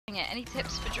it. Any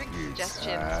tips for drink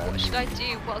suggestions? What should I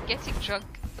do while getting drunk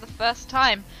for the first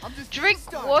time? Drink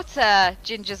water,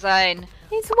 Ginger Zine.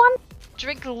 He's one.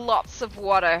 Drink lots of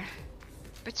water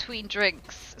between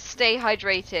drinks. Stay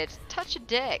hydrated. Touch a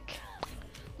dick.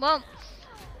 Well,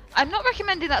 I'm not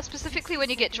recommending that specifically when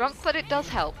you get drunk, but it does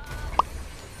help.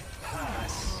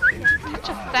 Touch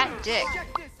a fat dick.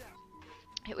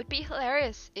 It would be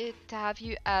hilarious to have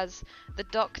you as the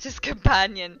Doctor's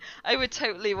companion. I would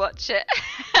totally watch it.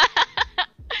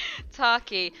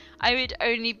 Taki, I would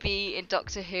only be in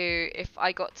Doctor Who if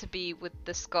I got to be with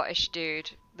the Scottish dude.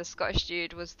 The Scottish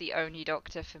dude was the only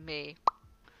Doctor for me.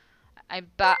 I'm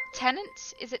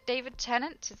Tennant? Is it David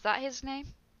Tennant? Is that his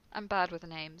name? I'm bad with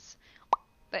names.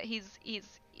 But he's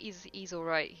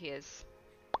alright, he is.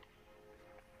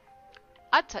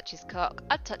 I'd touch his cock.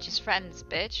 I'd touch his friends,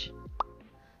 bitch.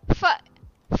 Fuck,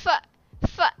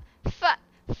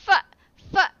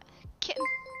 kitten.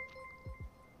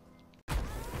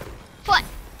 Foot.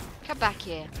 Come back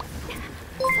here.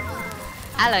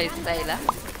 Hello, sailor.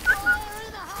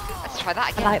 Let's try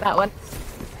that again. I like that one.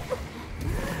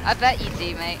 I bet you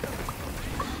do, mate.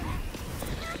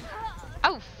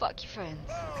 Oh, fuck your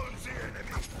friends.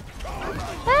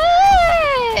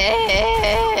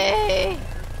 Hey!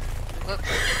 Whoops.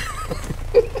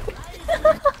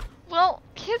 Well,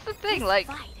 here's the thing, like,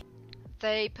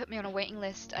 they put me on a waiting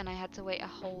list and I had to wait a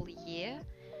whole year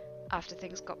after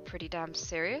things got pretty damn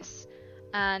serious.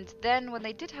 And then when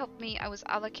they did help me, I was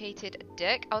allocated a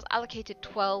dick. I was allocated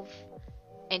 12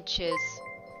 inches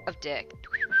of dick.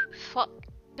 Fuck.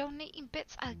 Donating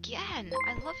bits again.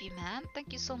 I love you, man.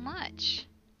 Thank you so much.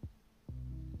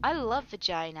 I love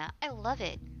vagina. I love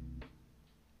it.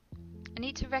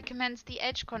 Anita recommends The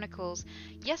Edge Chronicles.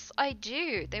 Yes, I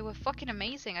do. They were fucking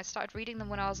amazing. I started reading them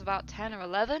when I was about 10 or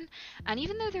 11. And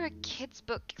even though they're a kid's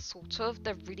book, sort of,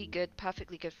 they're really good,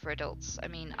 perfectly good for adults. I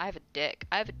mean, I have a dick.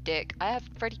 I have a dick. I have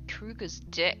Freddy Krueger's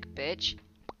dick, bitch.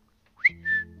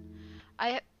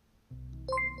 I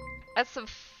have some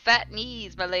fat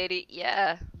knees, my lady.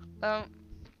 Yeah. I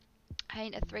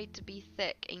ain't afraid to be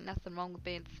thick. Ain't nothing wrong with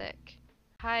being thick.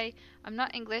 Hi, I'm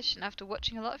not English, and after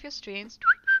watching a lot of your streams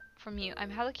from you, I'm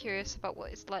hella curious about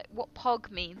what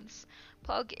POG means.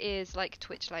 POG is like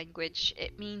Twitch language.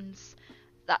 It means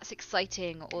that's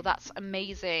exciting, or that's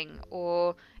amazing,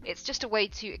 or it's just a way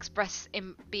to express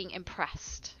being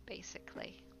impressed,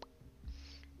 basically.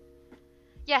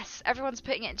 Yes, everyone's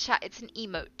putting it in chat. It's an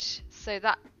emote. So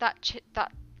that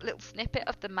little snippet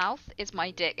of the mouth is my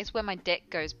dick. It's where my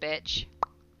dick goes, bitch.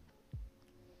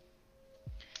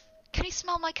 Can you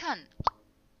smell my cunt?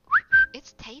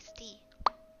 It's tasty.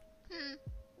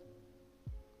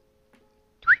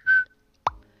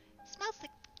 Smells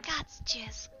like God's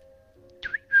jizz.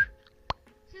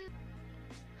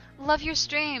 Love your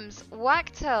streams.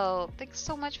 Whacktail, thanks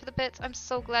so much for the bits. I'm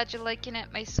so glad you're liking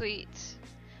it, my sweet.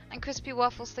 And Crispy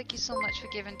Waffles, thank you so much for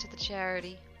giving to the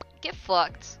charity. Get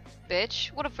fucked,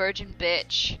 bitch. What a virgin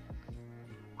bitch.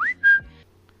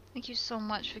 Thank you so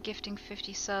much for gifting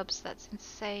 50 subs. That's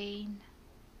insane.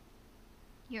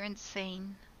 You're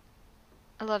insane.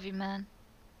 I love you, man.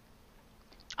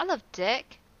 I love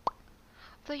dick.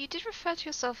 Though you did refer to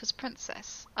yourself as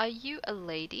princess. Are you a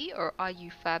lady or are you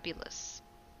fabulous?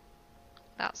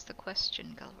 That's the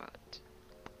question, Galrod.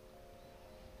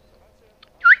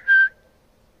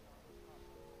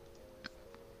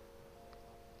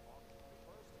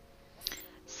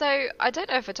 So, I don't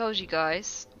know if I told you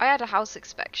guys, I had a house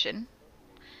inspection.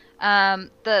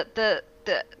 The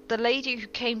lady who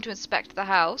came to inspect the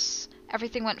house,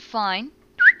 everything went fine.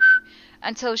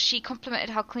 Until she complimented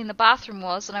how clean the bathroom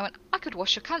was, and I went, I could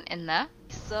wash your cunt in there.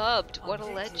 Subbed, what a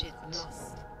legend.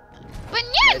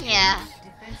 Banyanya!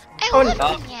 I love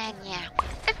Banyanya.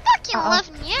 I fucking love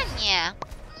Nyanya.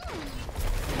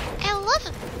 I love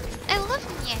him. I love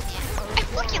Nyanya. I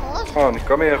fucking love him. Come on,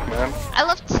 come here, man. I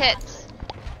love tits,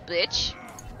 bitch.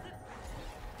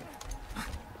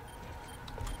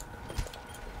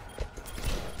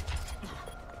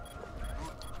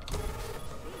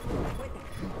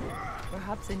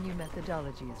 Perhaps a new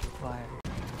methodology is required.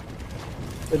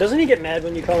 But doesn't he get mad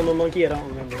when you call him a monkey? I don't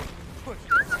remember.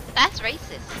 That's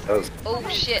racist. Oh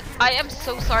shit, I am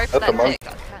so sorry for that tick.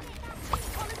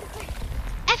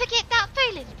 Ever get that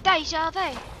feeling? Deja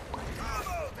vu.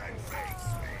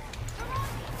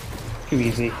 Too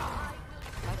easy. My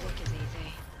dick is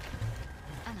easy.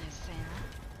 I know saying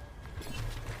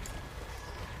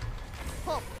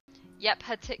that. Yep,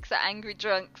 her ticks are angry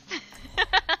drunks.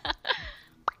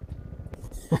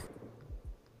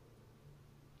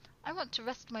 I want to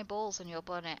rest my balls on your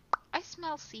bonnet. I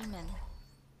smell semen.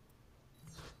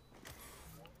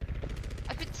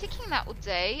 I've been taking that all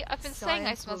day? I've been saying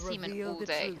I Science smell will semen reveal all the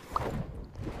day. truth.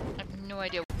 I have no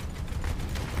idea.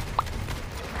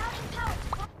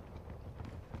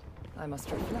 I must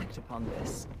reflect upon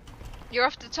this. You're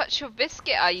off to touch your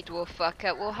biscuit, are you, dwarf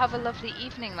fucker? Well, have a lovely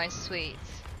evening, my sweet.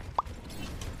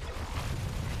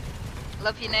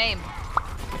 Love your name.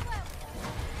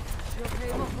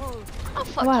 Oh,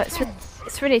 fuck Wow, your it's friends.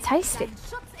 it's really tasty.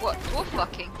 What, dwarf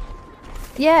fucking?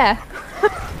 Yeah.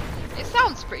 It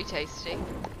sounds pretty tasty.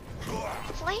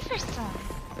 Flavor song.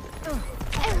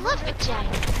 I love vagina.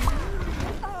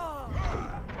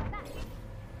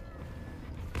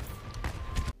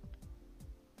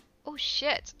 Oh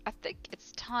shit, I think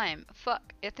it's time.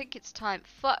 Fuck, I think it's time.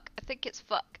 Fuck, I think it's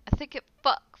fuck. I think it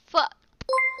fuck.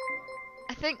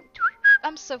 I think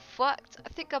I'm so fucked. I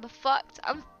think I'm fucked.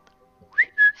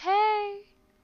 Hey.